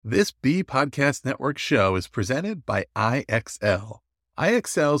This B Podcast Network show is presented by IXL.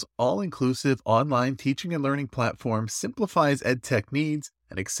 IXL's all-inclusive online teaching and learning platform simplifies edtech needs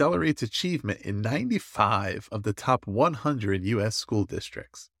and accelerates achievement in 95 of the top 100 U.S. school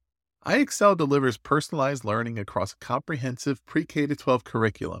districts. IXL delivers personalized learning across a comprehensive pre-K-12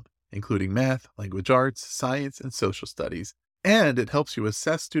 curriculum, including math, language arts, science, and social studies, and it helps you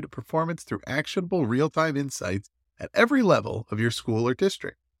assess student performance through actionable real-time insights at every level of your school or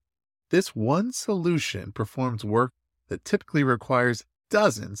district. This one solution performs work that typically requires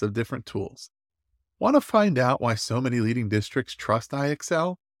dozens of different tools. Want to find out why so many leading districts trust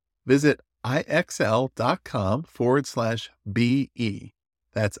IXL? Visit IXL.com/BE.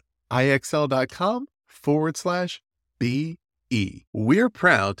 That's IXL.com/BE. We're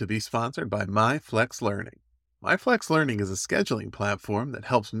proud to be sponsored by MyFlex Learning. MyFlex Learning is a scheduling platform that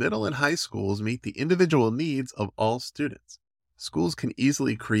helps middle and high schools meet the individual needs of all students. Schools can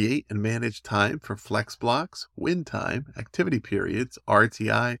easily create and manage time for flex blocks, win time, activity periods,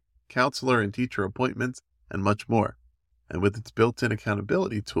 RTI, counselor and teacher appointments, and much more. And with its built-in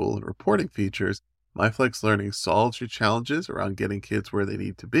accountability tool and reporting features, MyFlex Learning solves your challenges around getting kids where they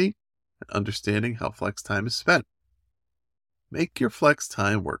need to be and understanding how flex time is spent. Make your flex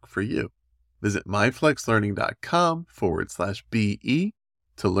time work for you. Visit myflexlearning.com/BE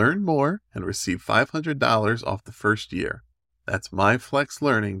to learn more and receive $500 off the first year. That's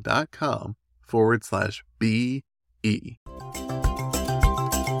myflexlearning.com/BE.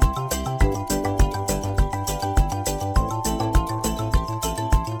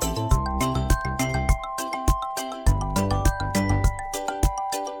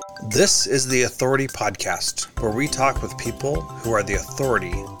 This is the Authority Podcast, where we talk with people who are the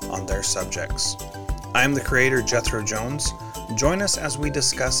authority on their subjects. I'm the creator, Jethro Jones. Join us as we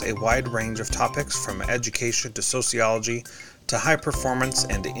discuss a wide range of topics from education to sociology to high performance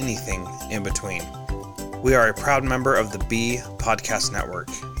and anything in between. We are a proud member of the B Podcast Network.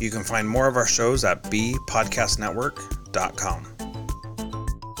 You can find more of our shows at bpodcastnetwork.com.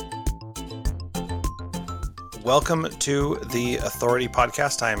 Welcome to the Authority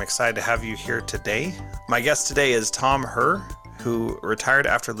Podcast. I am excited to have you here today. My guest today is Tom Hoerr, who retired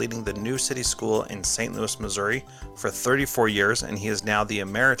after leading the New City School in St. Louis, Missouri for 34 years, and he is now the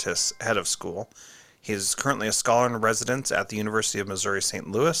emeritus head of school. He is currently a scholar in residence at the University of Missouri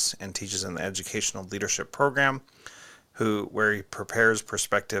St. Louis and teaches in the Educational Leadership Program, where he prepares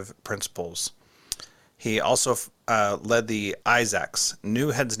prospective principals. He also led the ISACS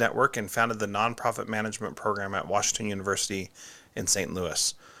New Heads Network and founded the nonprofit management program at Washington University in St.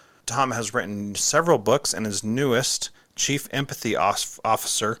 Louis. Tom has written several books, and his newest, Chief Empathy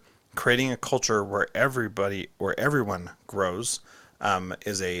Officer, Creating a Culture Where Everyone Grows,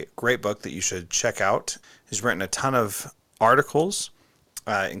 is a great book that you should check out. He's written a ton of articles,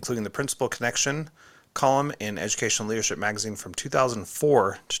 including the Principal Connection column in Educational Leadership magazine from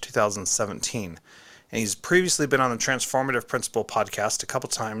 2004 to 2017. And he's previously been on the Transformative Principal podcast a couple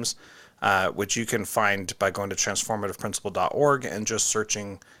times, which you can find by going to transformativeprincipal.org and just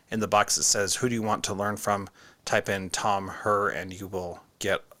searching in the box that says, "Who do you want to learn from?" Type in Tom Hoerr and you will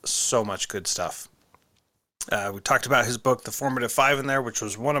get so much good stuff. We talked about his book, The Formative Five, in there, which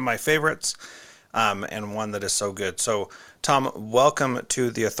was one of my favorites, and one that is so good. So, Tom, welcome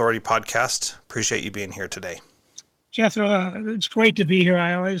to the Authority Podcast. Appreciate you being here today. Jethro, it's great to be here.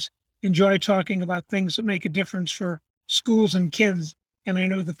 I always enjoy talking about things that make a difference for schools and kids. And I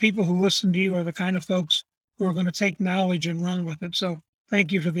know the people who listen to you are the kind of folks who are going to take knowledge and run with it. So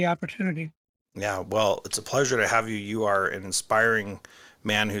thank you for the opportunity. Yeah, well, it's a pleasure to have you. You are an inspiring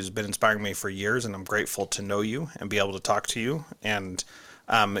man who's been inspiring me for years, and I'm grateful to know you and be able to talk to you. And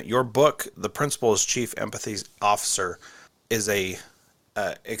your book, The Principal as Chief Empathy Officer, is a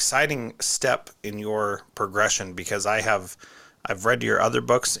exciting step in your progression, because I've read your other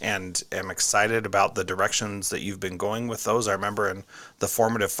books and am excited about the directions that you've been going with those. I remember in the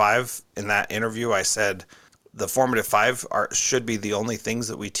Formative Five, in that interview, I said the Formative Five should be the only things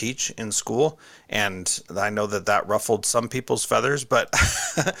that we teach in school. And I know that ruffled some people's feathers, but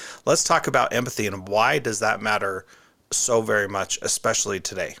let's talk about empathy and why does that matter so very much, especially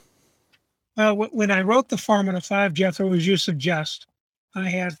today? Well, when I wrote the Formative Five, Jethro, as you suggest, I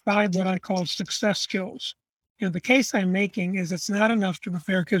had 5 what I call success skills. And the case I'm making is it's not enough to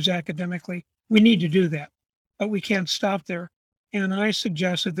prepare kids academically. We need to do that, but we can't stop there. And I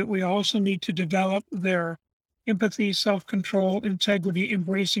suggested that we also need to develop their empathy, self-control, integrity,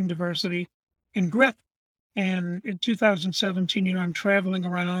 embracing diversity, and grit. And in 2017, I'm traveling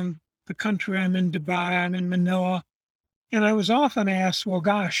around the country. I'm in Dubai, I'm in Manila. And I was often asked, well,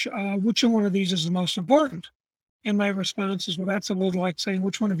 gosh, which one of these is the most important? And my response is, well, that's a little like saying,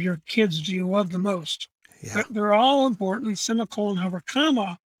 which one of your kids do you love the most? Yeah. But they're all important, semicolon, however,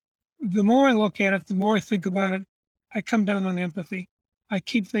 comma. The more I look at it, the more I think about it, I come down on empathy. I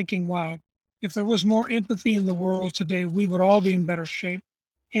keep thinking, wow, if there was more empathy in the world today, we would all be in better shape.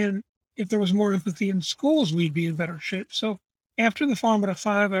 And if there was more empathy in schools, we'd be in better shape. So after the Formative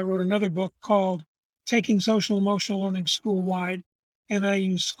Five, I wrote another book called Taking Social Emotional Learning School-Wide. And I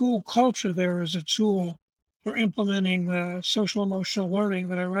use school culture there as a tool for implementing the social emotional learning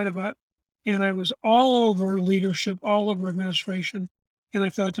that I write about. And I was all over leadership, all over administration. And I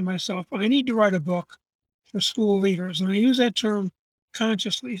thought to myself, I need to write a book for school leaders. And I use that term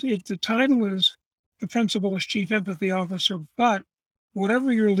consciously. The title is The Principal as Chief Empathy Officer, but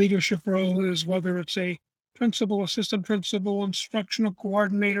whatever your leadership role is, whether it's a principal, assistant principal, instructional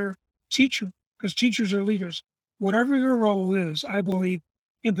coordinator, teacher, because teachers are leaders, whatever your role is, I believe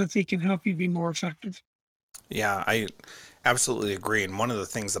empathy can help you be more effective. Yeah, I absolutely agree. And one of the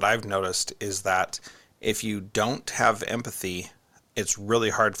things that I've noticed is that if you don't have empathy, it's really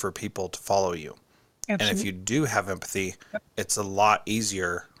hard for people to follow you. And if you Absolutely. do have empathy, it's a lot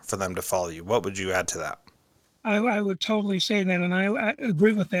easier for them to follow you. What would you add to that? I would totally say that, and I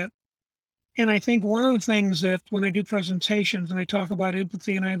agree with that. And I think one of the things that when I do presentations and I talk about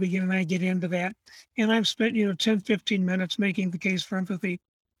empathy and I get into that, and I've spent, 10, 15 minutes making the case for empathy.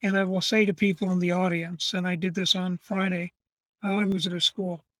 And I will say to people in the audience, and I did this on Friday, I was at a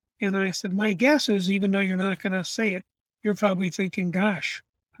school, and I said, my guess is, even though you're not going to say it, you're probably thinking, gosh,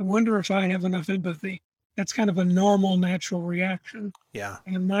 I wonder if I have enough empathy. That's kind of a normal, natural reaction. Yeah.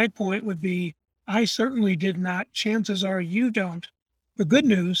 And my point would be, I certainly did not. Chances are you don't. The good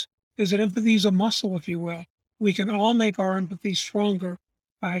news is that empathy is a muscle, if you will. We can all make our empathy stronger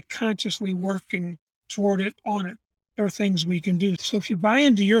by consciously working toward it, on it. There are things we can do. So if you buy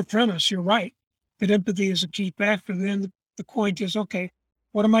into your premise, you're right, that empathy is a key factor. Then the point is, okay,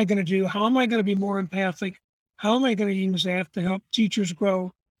 what am I going to do? How am I going to be more empathic? How am I going to use that to help teachers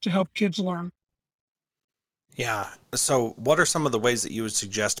grow, to help kids learn? Yeah. So, what are some of the ways that you would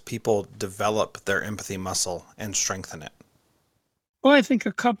suggest people develop their empathy muscle and strengthen it? Well, I think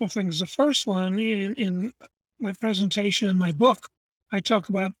a couple things. The first one in my presentation in my book, I talk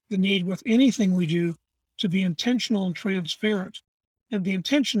about the need with anything we do to be intentional and transparent. And the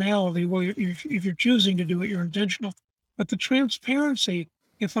intentionality, well, if you're choosing to do it, you're intentional. But the transparency,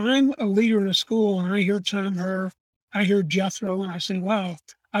 if I'm a leader in a school and I hear Tom Hoerr, I hear Jethro, and I say, wow,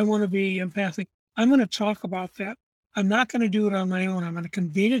 I want to be empathic, I'm going to talk about that. I'm not going to do it on my own. I'm going to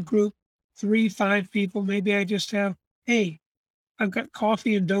convene a group, 3, 5 people. Maybe I just have, hey, I've got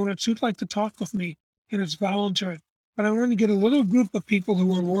coffee and donuts. Who'd like to talk with me? And it's voluntary. But I want to get a little group of people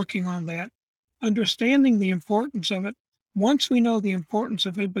who are working on that, understanding the importance of it. Once we know the importance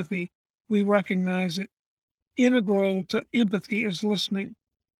of empathy, we recognize that integral to empathy is listening.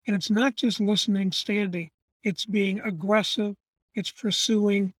 And it's not just listening standing, it's being aggressive, it's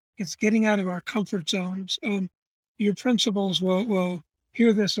pursuing, it's getting out of our comfort zones. Your principals will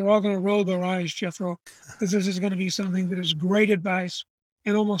hear this. They're all going to roll their eyes, Jethro, because this is going to be something that is great advice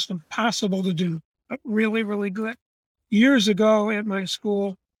and almost impossible to do, but really, really good. Years ago at my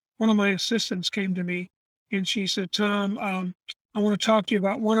school, one of my assistants came to me and she said, Tom, I want to talk to you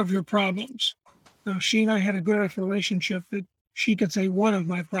about one of your problems. Now, she and I had a good enough relationship that she could say one of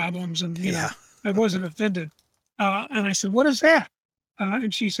my problems, and Yeah. I wasn't offended. And I said, "What is that?"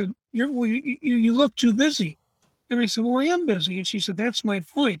 And she said, "You look too busy." And I said, "Well, I am busy." And she said, "That's my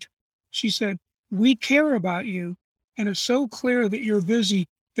point." She said, "We care about you, and it's so clear that you're busy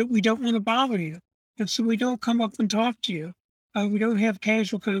that we don't want to bother you, and so we don't come up and talk to you. We don't have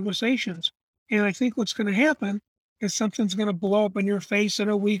casual conversations. And I think what's going to happen is something's going to blow up in your face in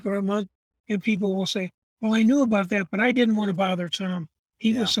a week or a month, and people will say, 'Well, I knew about that, but I didn't want to bother Tom.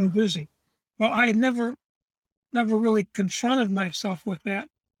 He was Yeah. so busy.'" Well, I had never really confronted myself with that.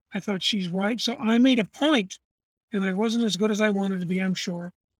 I thought she's right. So I made a point, and I wasn't as good as I wanted to be, I'm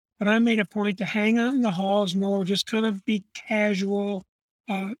sure. But I made a point to hang out in the halls more, just kind of be casual,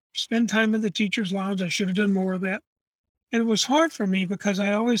 spend time in the teacher's lounge. I should have done more of that. And it was hard for me because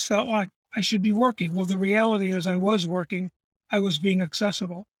I always felt like I should be working. Well, the reality is I was working. I was being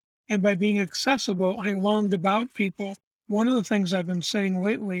accessible. And by being accessible, I learned about people. One of the things I've been saying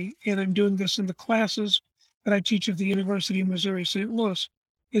lately, and I'm doing this in the classes that I teach at the University of Missouri St. Louis,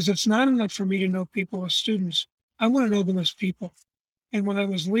 is it's not enough for me to know people as students. I want to know them as people. And when I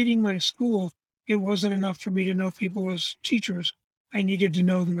was leading my school, it wasn't enough for me to know people as teachers. I needed to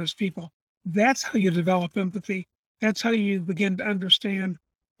know them as people. That's how you develop empathy. That's how you begin to understand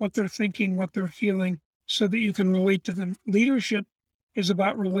what they're thinking, what they're feeling, so that you can relate to them. Leadership is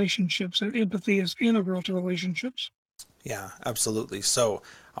about relationships, and empathy is integral to relationships. Yeah, absolutely. So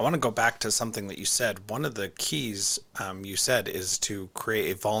I want to go back to something that you said. One of the keys you said is to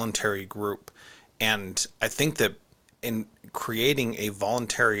create a voluntary group. And I think that in creating a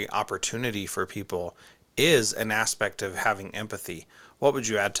voluntary opportunity for people is an aspect of having empathy. What would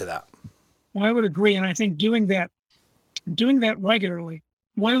you add to that? Well, I would agree. And I think doing that regularly,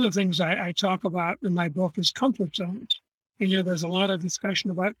 one of the things I talk about in my book is comfort zones. And, there's a lot of discussion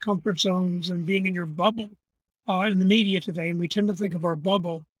about comfort zones and being in your bubble in the media today. And we tend to think of our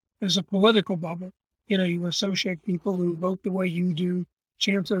bubble as a political bubble. You associate people who vote the way you do.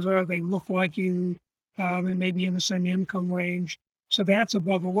 Chances are they look like you and maybe in the same income range. So that's a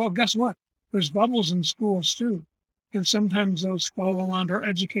bubble. Well, guess what? There's bubbles in schools too. And sometimes those fall under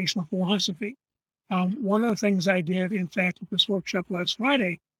educational philosophy. One of the things I did, in fact, at this workshop last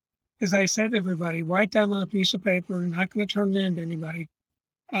Friday, is I said to everybody, write down on a piece of paper, and not going to turn it in to anybody,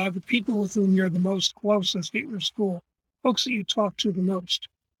 the people with whom you're the most closest at your school, folks that you talk to the most.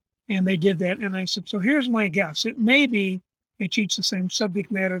 And they did that. And I said, so here's my guess. It may be they teach the same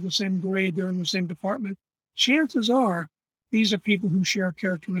subject matter, the same grade, they're in the same department. Chances are these are people who share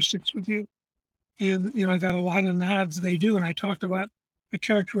characteristics with you. And, I got a lot of nods they do. And I talked about the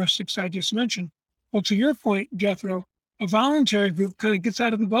characteristics I just mentioned. Well, to your point, Jethro, a voluntary group kind of gets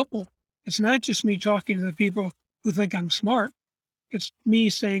out of the bubble. It's not just me talking to the people who think I'm smart. It's me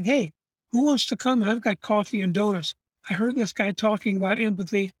saying, hey, who wants to come? I've got coffee and donuts. I heard this guy talking about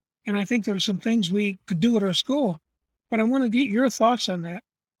empathy, and I think there's some things we could do at our school. But I want to get your thoughts on that.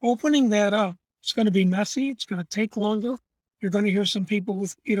 Opening that up, it's going to be messy. It's going to take longer. You're going to hear some people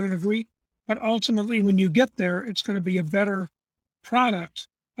with you don't agree. But ultimately, when you get there, it's going to be a better product,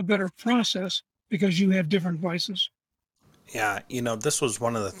 a better process, because you have different voices. Yeah, this was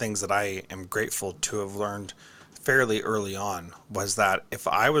one of the things that I am grateful to have learned fairly early on was that if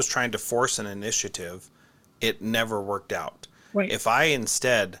I was trying to force an initiative, it never worked out. Right. If I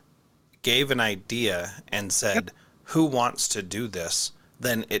instead gave an idea and said, Yep. who wants to do this,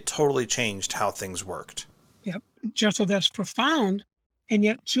 then it totally changed how things worked. Yep. Just so that's profound. And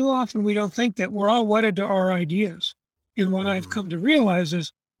yet too often we don't think that we're all wedded to our ideas. And what I've come to realize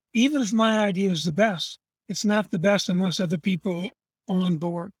is even if my idea is the best, it's not the best unless other people are on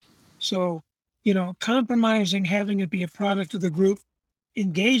board. So, compromising, having it be a product of the group,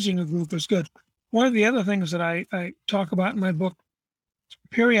 engaging a group is good. One of the other things that I talk about in my book,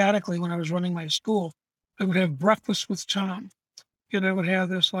 periodically when I was running my school, I would have breakfast with Tom. And I would have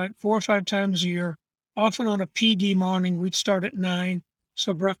this like 4 or 5 times a year, often on a PD morning. We'd start at 9.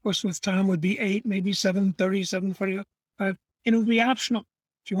 So breakfast with Tom would be 8, maybe 7:30, 7:45, and it would be optional.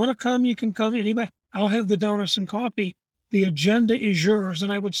 If you want to come, you can come. Anybody, I'll have the donuts and coffee. The agenda is yours.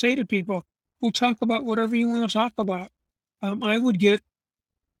 And I would say to people, we'll talk about whatever you want to talk about. I would get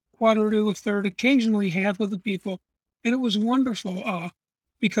quarter to a third, occasionally half of the people. And it was wonderful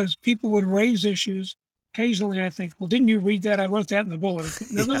because people would raise issues. Occasionally I think, well, didn't you read that? I wrote that in the bulletin.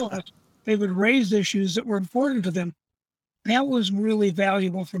 Nevertheless, they would raise issues that were important to them. That was really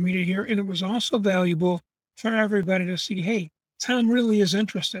valuable for me to hear. And it was also valuable for everybody to see, hey, Tom really is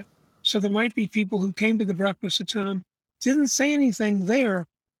interested. So there might be people who came to the breakfast with Tom, didn't say anything there,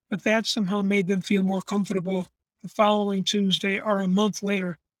 but that somehow made them feel more comfortable the following Tuesday or a month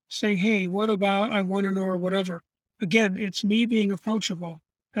later saying, hey, what about, I want to know, or whatever. Again, it's me being approachable.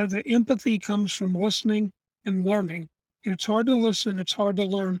 The empathy comes from listening and learning. And it's hard to listen, it's hard to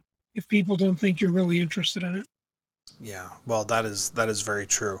learn if people don't think you're really interested in it. Yeah, well, that is very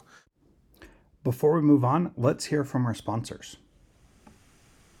true. Before we move on, let's hear from our sponsors.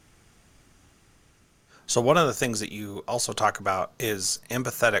 So one of the things that you also talk about is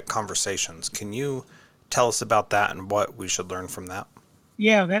empathetic conversations. Can you tell us about that and what we should learn from that?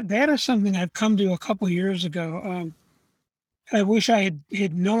 Yeah, that is something I've come to a couple of years ago. I wish I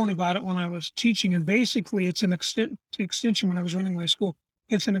had known about it when I was teaching. And basically, it's an extension when I was running my school.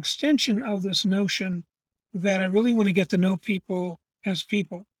 It's an extension of this notion that I really want to get to know people as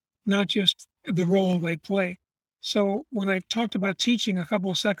people, not just the role they play. So when I talked about teaching a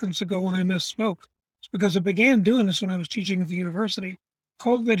couple of seconds ago when I misspoke, it's because I began doing this when I was teaching at the university.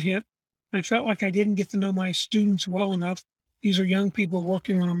 COVID hit. I felt like I didn't get to know my students well enough. These are young people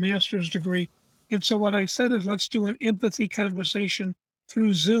working on a master's degree. And so what I said is, let's do an empathy conversation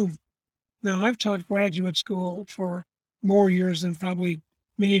through Zoom. Now, I've taught graduate school for more years than probably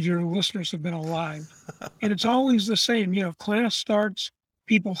many of your listeners have been alive. And it's always the same. Class starts,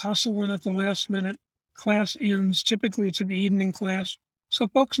 people hustle in at the last minute, class ends. Typically, it's an evening class. So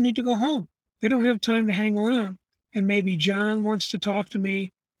folks need to go home. They don't have time to hang around. And maybe John wants to talk to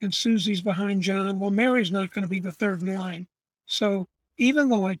me and Susie's behind John. Well, Mary's not going to be the third in line. So even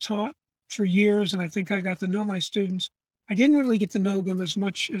though I taught for years and I think I got to know my students, I didn't really get to know them as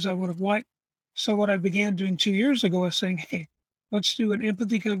much as I would have liked. So what I began doing 2 years ago is saying, hey, let's do an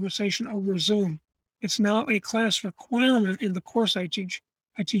empathy conversation over Zoom. It's now a class requirement in the course I teach.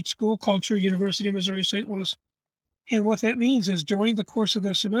 I teach school culture, University of Missouri, St. Louis. And what that means is during the course of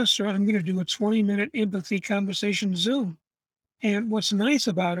the semester, I'm going to do a 20-minute empathy conversation Zoom. And what's nice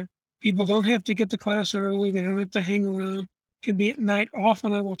about it, people don't have to get to class early. They don't have to hang around. It can be at night.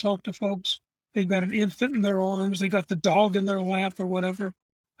 Often I will talk to folks. They've got an infant in their arms. They got the dog in their lap or whatever.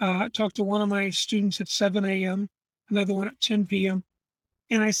 I talked to one of my students at 7 a.m., another one at 10 p.m.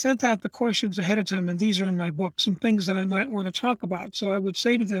 And I sent out the questions ahead of time, and these are in my book, some things that I might want to talk about. So I would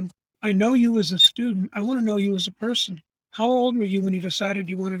say to them, I know you as a student. I want to know you as a person. How old were you when you decided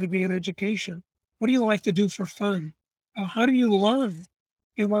you wanted to be in education? What do you like to do for fun? How do you learn?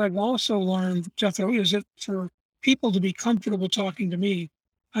 And what I've also learned, Jethro, is that for people to be comfortable talking to me,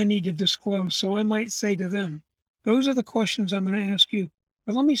 I need to disclose. So I might say to them, those are the questions I'm going to ask you.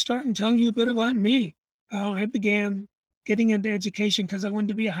 But let me start and tell you a bit about me. I began getting into education because I wanted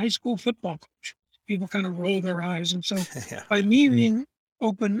to be a high school football coach. People kind of roll their eyes. And so Yeah. by me being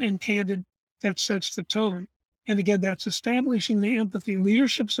open and candid, that sets the tone. And again, that's establishing the empathy.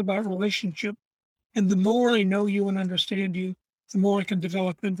 Leadership's about relationship. And the more I know you and understand you, the more I can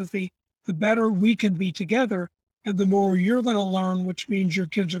develop empathy, the better we can be together, and the more you're going to learn, which means your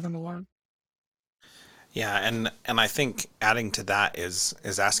kids are going to learn. Yeah, and I think adding to that is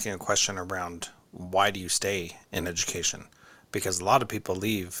asking a question around why do you stay in education? Because a lot of people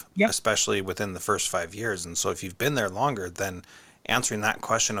leave, Yep. especially within the first 5 years. And so if you've been there longer, then answering that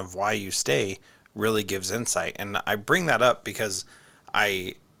question of why you stay really gives insight. And I bring that up because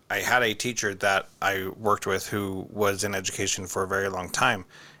I had a teacher that I worked with who was in education for a very long time,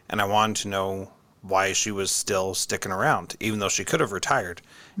 and I wanted to know why she was still sticking around, even though she could have retired.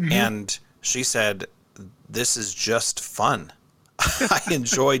 Mhm. And she said, this is just fun. I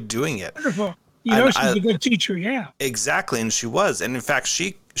enjoy doing it. Wonderful. You know, And she's a good teacher. Yeah. Exactly, and she was. And in fact,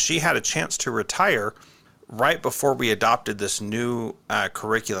 she had a chance to retire right before we adopted this new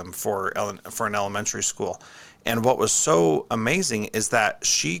curriculum for an elementary school. And what was so amazing is that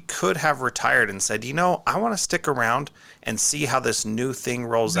she could have retired and said, you know, I want to stick around and see how this new thing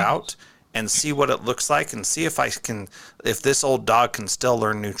rolls Nice. out and see what it looks like and see if this old dog can still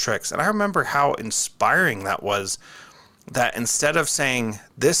learn new tricks. And I remember how inspiring that was, that instead of saying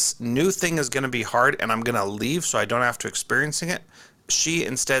this new thing is going to be hard and I'm going to leave so I don't have to experiencing it, she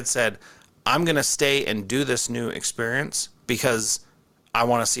instead said, I'm going to stay and do this new experience because I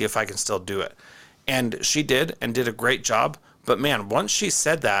want to see if I can still do it. And she did, and did a great job. But man, once she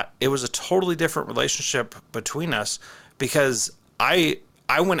said that, it was a totally different relationship between us, because I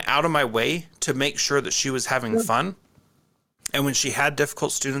went out of my way to make sure that she was having fun. And when she had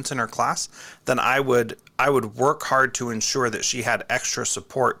difficult students in her class, then I would work hard to ensure that she had extra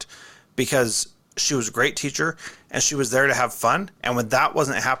support, because she was a great teacher and she was there to have fun. And when that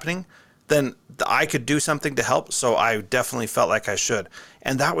wasn't happening, then I could do something to help. So I definitely felt like I should.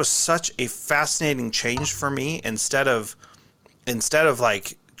 And that was such a fascinating change for me. Instead of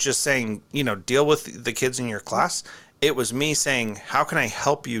like just saying, you know, deal with the kids in your class, it was me saying, how can I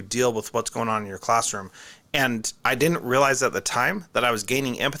help you deal with what's going on in your classroom? And I didn't realize at the time that I was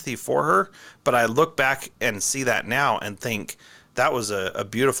gaining empathy for her, but I look back and see that now and think that was a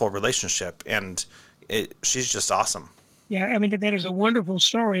beautiful relationship, and she's just awesome. Yeah. I mean, that is a wonderful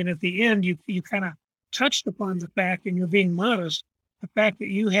story. And at the end, you kind of touched upon the fact, and you're being modest, the fact that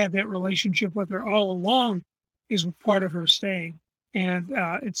you had that relationship with her all along is part of her staying. And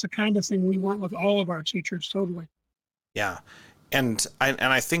it's the kind of thing we want with all of our teachers, totally. Yeah. And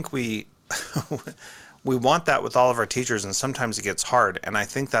I think we we want that with all of our teachers, and sometimes it gets hard. And I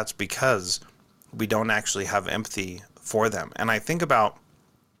think that's because we don't actually have empathy for them. And I think about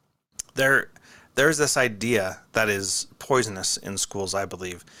there's this idea that is poisonous in schools, I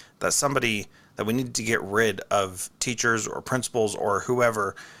believe, that we need to get rid of teachers or principals or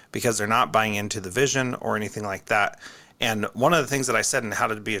whoever because they're not buying into the vision or anything like that. And one of the things that I said in How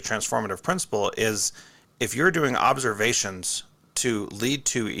to Be a Transformative Principal is, if you're doing observations to lead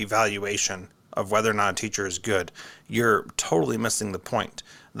to evaluation of whether or not a teacher is good, you're totally missing the point.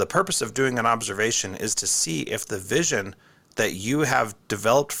 The purpose of doing an observation is to see if the vision that you have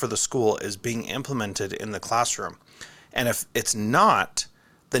developed for the school is being implemented in the classroom. And if it's not,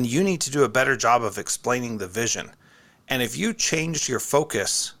 then you need to do a better job of explaining the vision. And if you changed your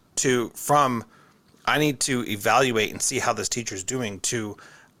focus from I need to evaluate and see how this teacher is doing to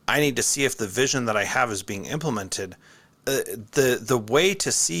I need to see if the vision that I have is being implemented, the way to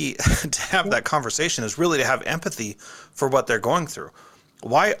have that conversation is really to have empathy for what they're going through.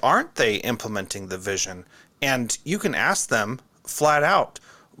 why aren't they implementing the vision? And you can ask them flat out,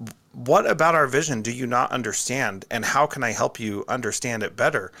 what about our vision do you not understand? And how can I help you understand it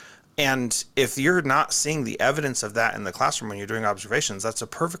better? And if you're not seeing the evidence of that in the classroom when you're doing observations, that's a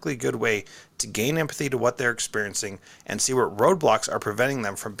perfectly good way to gain empathy to what they're experiencing and see what roadblocks are preventing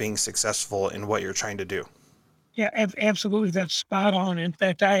them from being successful in what you're trying to do. Yeah, absolutely. That's spot on. In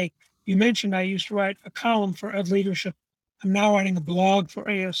fact, you mentioned I used to write a column for Ed Leadership. I'm now writing a blog for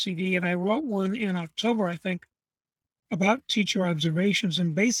ASCD, and I wrote one in October, I think, about teacher observations.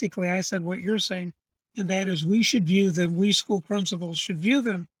 And basically, I said what you're saying, and that is we school principals should view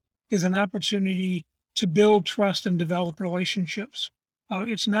them as an opportunity to build trust and develop relationships.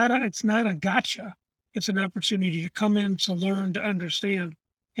 It's not a gotcha. It's an opportunity to come in, to learn, to understand.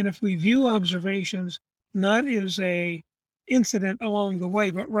 And if we view observations not as a incident along the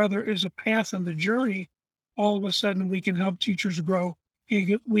way, but rather as a path on the journey, all of a sudden we can help teachers grow.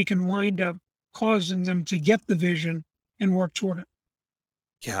 We can wind up causing them to get the vision and work toward it.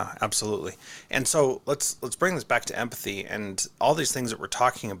 Yeah, absolutely. And so let's bring this back to empathy and all these things that we're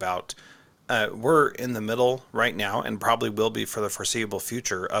talking about. We're in the middle right now, and probably will be for the foreseeable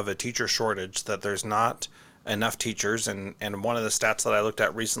future, of a teacher shortage, that there's not enough teachers. And one of the stats that I looked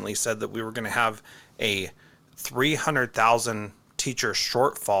at recently said that we were going to have a 300,000 teacher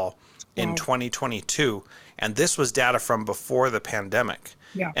shortfall in 2022. And this was data from before the pandemic.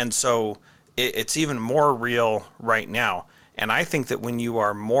 Yeah. And so it's even more real right now. And I think that when you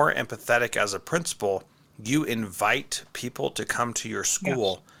are more empathetic as a principal, you invite people to come to your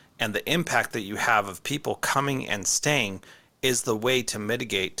school. Yes. And the impact that you have of people coming and staying is the way to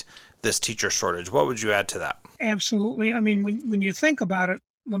mitigate this teacher shortage. What would you add to that? Absolutely. I mean, when you think about it,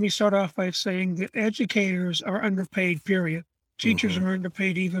 let me start off by saying that educators are underpaid, period. Teachers are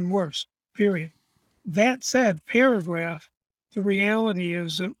underpaid even worse, period. That said, paragraph, the reality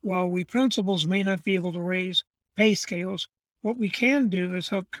is that while we principals may not be able to raise pay scales, what we can do is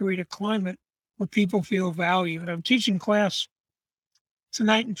help create a climate where people feel valued. I'm teaching class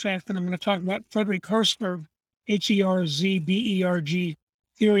tonight, in fact, and I'm going to talk about Frederick Herzberg, Herzberg,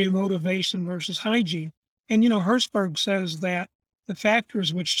 theory of motivation versus hygiene. And, Herzberg says that the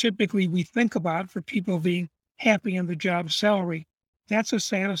factors which typically we think about for people being happy in the job, salary, that's a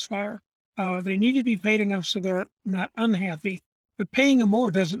satisfier. They need to be paid enough so they're not unhappy, but paying them more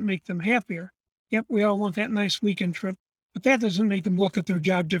doesn't make them happier. Yep, we all want that nice weekend trip, but that doesn't make them look at their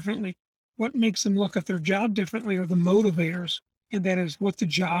job differently. What makes them look at their job differently are the motivators, and that is what the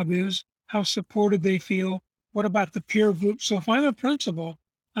job is, how supported they feel, what about the peer group. So if I'm a principal,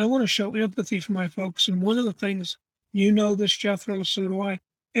 I want to show empathy for my folks. And one of the things, this, Jethro, so do I,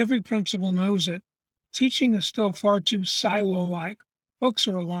 every principal knows it. Teaching is still far too silo-like. Folks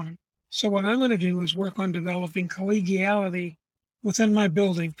are alone. So what I'm going to do is work on developing collegiality within my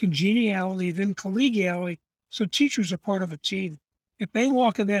building, congeniality, then collegiality, so teachers are part of a team. If they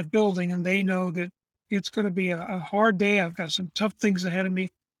walk in that building and they know that it's going to be a hard day, I've got some tough things ahead of me,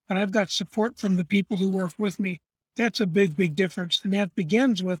 but I've got support from the people who work with me, that's a big, big difference. And that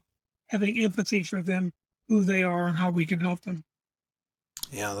begins with having empathy for them, who they are, and how we can help them.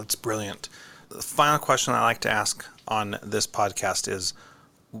 Yeah, that's brilliant. The final question I like to ask on this podcast is,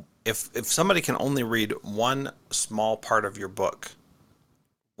 if somebody can only read one small part of your book,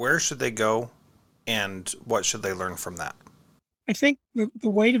 where should they go and what should they learn from that? I think the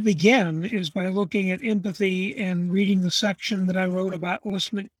way to begin is by looking at empathy and reading the section that I wrote about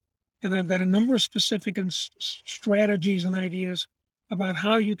listening. And I've got a number of specific strategies and ideas about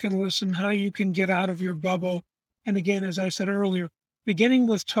how you can listen, how you can get out of your bubble. And again, as I said earlier, beginning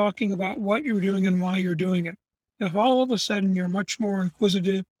with talking about what you're doing and why you're doing it. If all of a sudden you're much more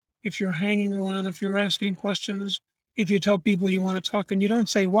inquisitive, if you're hanging around, if you're asking questions, if you tell people you want to talk and you don't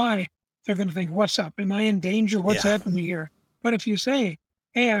say why, they're going to think, what's up? Am I in danger? What's happening here? But if you say,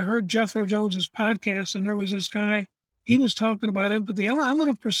 hey, I heard Jethro Jones's podcast and there was this guy, he was talking about empathy, I'm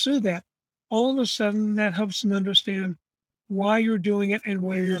going to pursue that. All of a sudden, that helps them understand why you're doing it and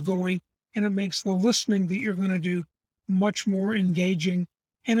where you're going. And it makes the listening that you're going to do much more engaging.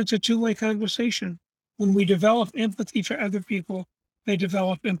 And it's a two-way conversation. When we develop empathy for other people, they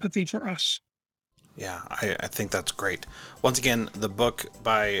develop empathy for us. Yeah, I think that's great. Once again, the book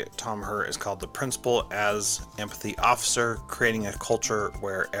by Tom Hoerr is called The Principal as Empathy Officer, Creating a Culture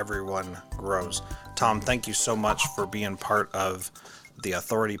Where Everyone Grows. Tom, thank you so much for being part of the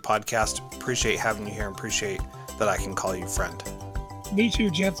Authority Podcast. Appreciate having you here and appreciate that I can call you friend. Me too,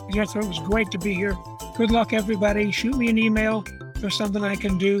 Jethro. It was great to be here. Good luck, everybody. Shoot me an email. If there's something I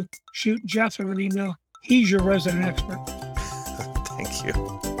can do, shoot Jethro an email. He's your resident expert. Thank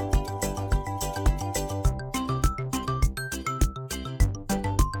you.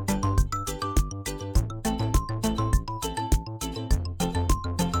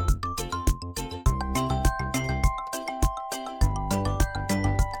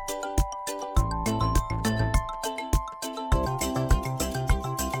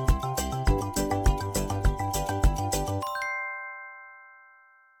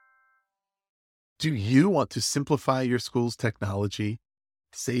 Do you want to simplify your school's technology,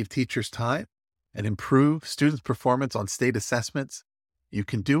 save teachers time, and improve students' performance on state assessments? You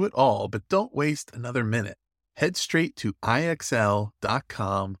can do it all, but don't waste another minute. Head straight to ixl.com/BE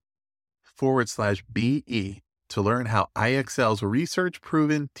to learn how IXL's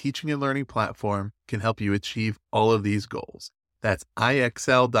research-proven teaching and learning platform can help you achieve all of these goals. That's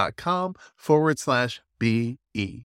IXL.com/BE.